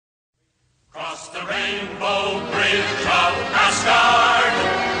the rainbow bridge of Asgard,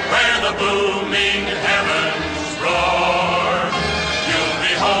 where the booming heavens roar. You'll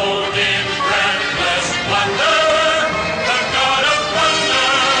behold in breathless wonder the god of thunder,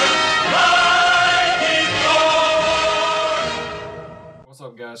 Mighty Thor. What's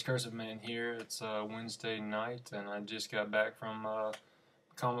up, guys? Cursive Man here. It's Wednesday night, and I just got back from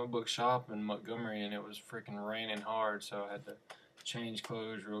comic book shop in Montgomery, and it was freaking raining hard, so I had to change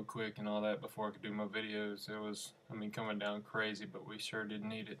clothes real quick and all that before I could do my videos. It was, coming down crazy, but we sure did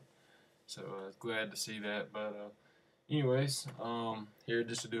need it. So glad to see that. But anyways, here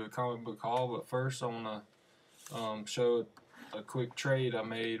just to do a comic book haul. But first, I want to show a quick trade I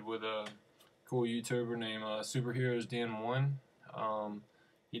made with a cool YouTuber named Superheroes Den 1.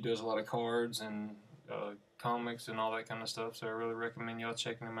 He does a lot of cards and comics and all that kind of stuff, so I really recommend y'all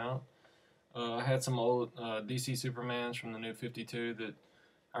checking him out. I had some old DC Supermans from the New 52 that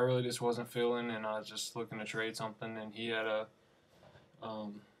I really just wasn't feeling, and I was just looking to trade something, and he had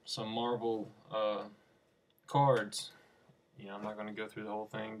some Marvel cards. I'm not going to go through the whole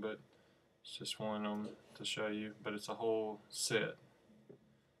thing, but it's just one of them to show you, but it's a whole set.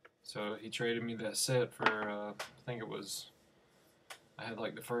 So he traded me that set for, I think it was, I had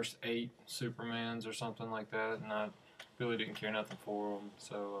like the first 8 Supermans or something like that, and I really didn't care nothing for them,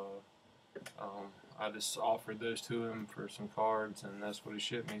 so I just offered those to him for some cards, and that's what he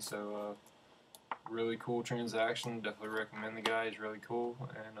shipped me. So really cool transaction. Definitely recommend the guy. He's really cool,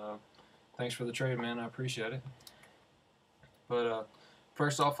 and thanks for the trade, man. I appreciate it. But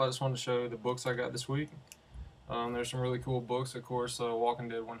first off, I just wanted to show you the books I got this week. There's some really cool books. Of course, Walking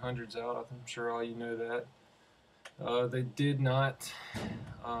Dead 100's out. I'm sure all you know that. They did not.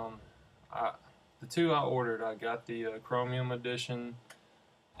 The two I ordered, I got the Chromium edition,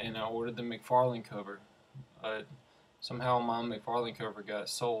 and I ordered the McFarlane cover. Somehow my McFarlane cover got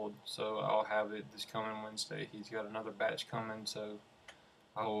sold, so I'll have it this coming Wednesday. He's got another batch coming, so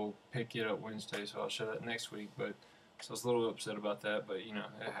I will pick it up Wednesday, so I'll show that next week. But so I was a little upset about that, but you know,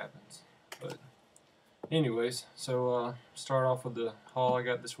 it happens. But anyways, so start off with the haul I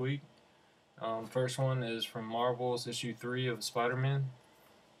got this week. First one is from Marvel's issue 3 of Spider-Man.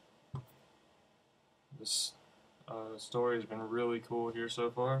 This story has been really cool here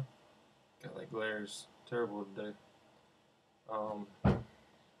so far. God, that glare is terrible today.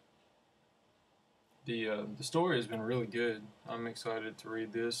 The story has been really good. I'm excited to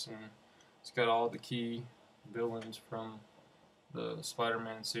read this, and it's got all the key villains from the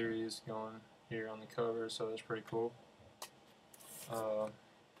Spider-Man series going here on the cover, so that's pretty cool.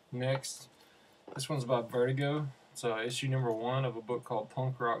 Next, this one's by Vertigo. It's issue number 1 of a book called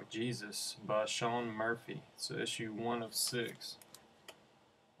Punk Rock Jesus by Sean Murphy. It's issue 1 of 6.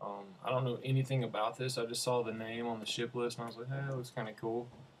 I don't know anything about this. I just saw the name on the ship list, and I was like, hey, it looks kind of cool.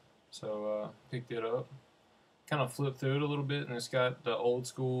 So picked it up. Kind of flipped through it a little bit, and it's got the old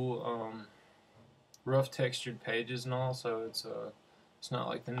school rough textured pages and all, so it's not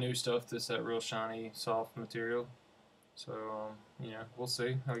like the new stuff that's that real shiny, soft material. So, we'll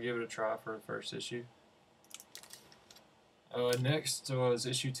see. I'll give it a try for the first issue. Next was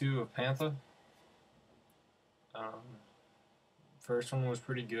issue 2 of Panther. First one was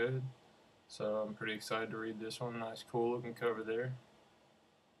pretty good, so I'm pretty excited to read this one. Nice, cool looking cover there.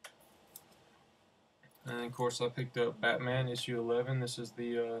 And of course, I picked up Batman issue 11. This is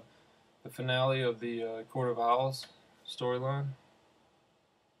the finale of the Court of Owls storyline,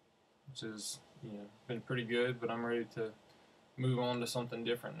 which is been pretty good, but I'm ready to move on to something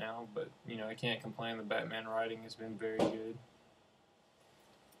different now. But I can't complain. The Batman writing has been very good.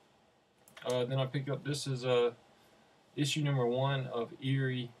 Then I picked up, this is issue number 1 of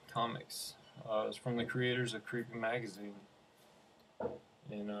Eerie Comics. It's from the creators of Creepy Magazine,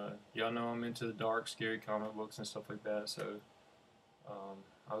 and y'all know I'm into the dark, scary comic books and stuff like that. So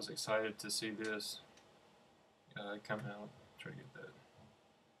I was excited to see this come out. Try to get that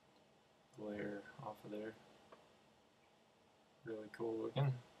glare off of there. Really cool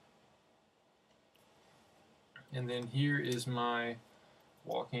looking. And then here is my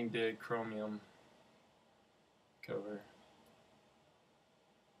Walking Dead Chromium cover.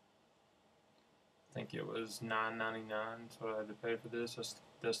 I think it was $9.99, so I had to pay for this.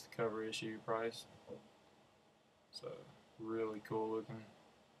 That's the cover issue price. So really cool looking,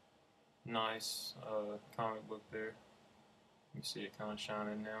 nice comic book there. You can see it kind of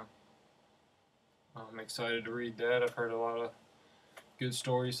shining now. I'm excited to read that. I've heard a lot of good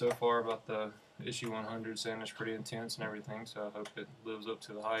stories so far about the issue 100, saying it's pretty intense and everything, so I hope it lives up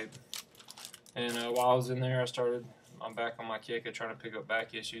to the hype. And while I was in there, I'm back on my kick of trying to pick up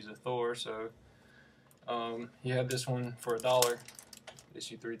back issues of Thor, so he had this one for $1.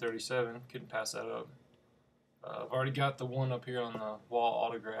 issue 337. Couldn't pass that up. I've already got the one up here on the wall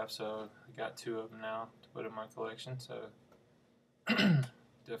autograph, so I got 2 of them now to put in my collection. So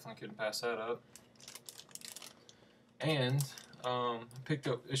definitely couldn't pass that up. And picked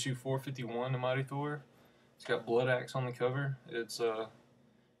up issue 451 of Mighty Thor. It's got Blood Axe on the cover. It's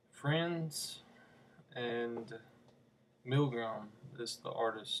Friends and Milgram is the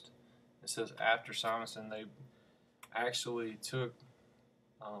artist. It says after Simonson. They actually took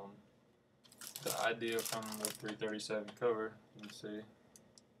the idea from the 337 cover. You can see.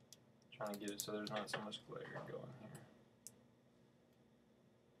 Trying to get it so there's not so much glare going here.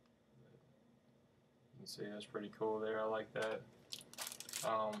 You can see that's pretty cool there. I like that.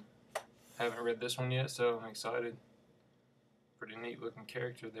 Haven't read this one yet, so I'm excited. Pretty neat looking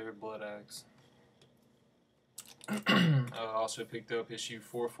character there, Blood Axe. Also picked up issue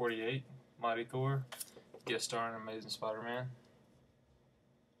 448, Mighty Thor, guest starring Amazing Spider-Man.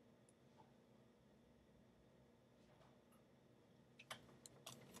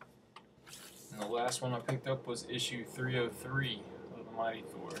 And the last one I picked up was issue 303 of the Mighty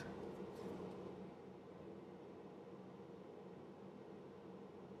Thor.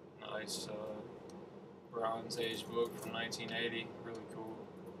 Nice Bronze Age book from 1980, really cool.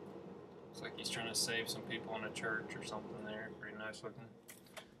 Looks like he's trying to save some people in a church or something there. Pretty nice looking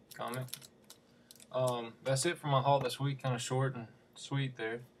comic. That's it for my haul this week, kind of short and sweet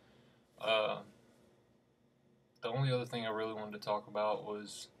there. The only other thing I really wanted to talk about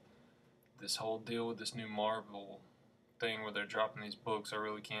was this whole deal with this new Marvel thing where they're dropping these books. I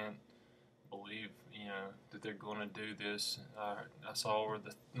really can't believe, that they're going to do this. I saw where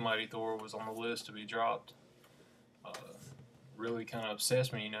the Mighty Thor was on the list to be dropped. Really kind of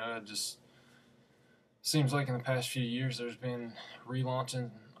obsessed me, It just seems like in the past few years there's been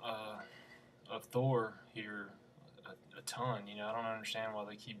relaunching of Thor here a ton. I don't understand why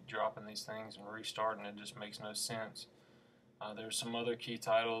they keep dropping these things and restarting. It just makes no sense. There's some other key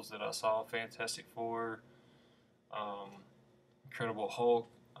titles that I saw: Fantastic Four, Incredible Hulk,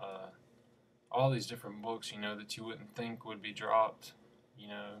 all these different books, that you wouldn't think would be dropped,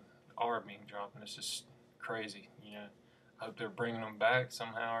 are being dropped, and it's just crazy, I hope they're bringing them back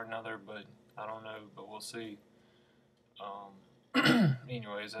somehow or another, but I don't know, but we'll see.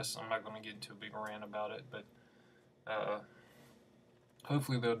 Anyways, I'm not going to get into a big rant about it, but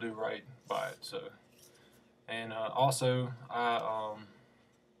hopefully they'll do right by it. So, and also, I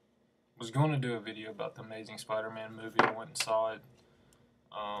was going to do a video about the Amazing Spider-Man movie. I went and saw it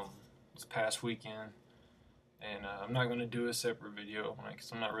this past weekend, and I'm not going to do a separate video on it because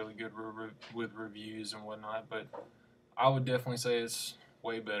I'm not really good with reviews and whatnot, but I would definitely say it's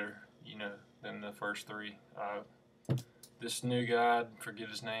way better, than the first 3. This new guy, forget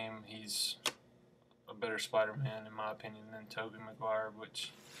his name, he's a better Spider-Man in my opinion than Tobey Maguire,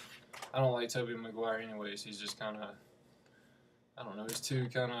 which I don't like Tobey Maguire anyways. He's just kind of, I don't know, he's too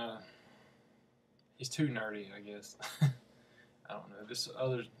nerdy, I guess. I don't know.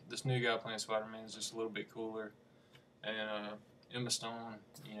 This new guy playing Spider-Man is just a little bit cooler, and Emma Stone,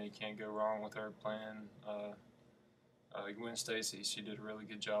 you can't go wrong with her playing Gwen Stacy. She did a really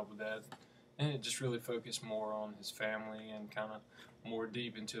good job with that, and it just really focused more on his family and kind of more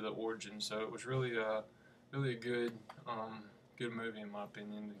deep into the origin. So it was really a good movie in my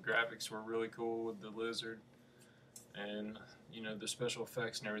opinion. The graphics were really cool with the lizard, and the special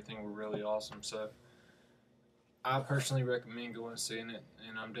effects and everything were really awesome. So I personally recommend going and seeing it,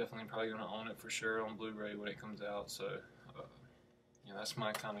 and I'm definitely probably going to own it for sure on Blu-ray when it comes out. So that's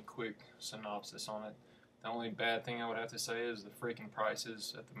my kind of quick synopsis on it. The only bad thing I would have to say is the freaking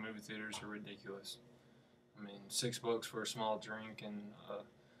prices at the movie theaters are ridiculous. I mean, $6 for a small drink and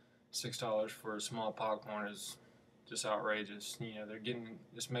 $6 for a small popcorn is just outrageous. They're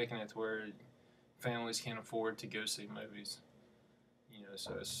just making it to where families can't afford to go see movies.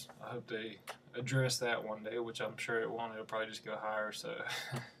 So I hope they address that one day, which I'm sure it won't. It'll probably just go higher. So,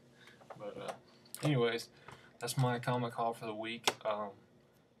 but anyways, that's my comic haul for the week.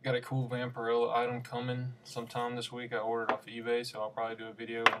 Got a cool Vampirella item coming sometime this week. I ordered off eBay, so I'll probably do a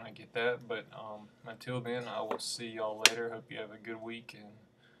video when I get that. But until then, I will see y'all later. Hope you have a good week, and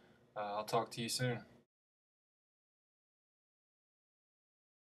I'll talk to you soon.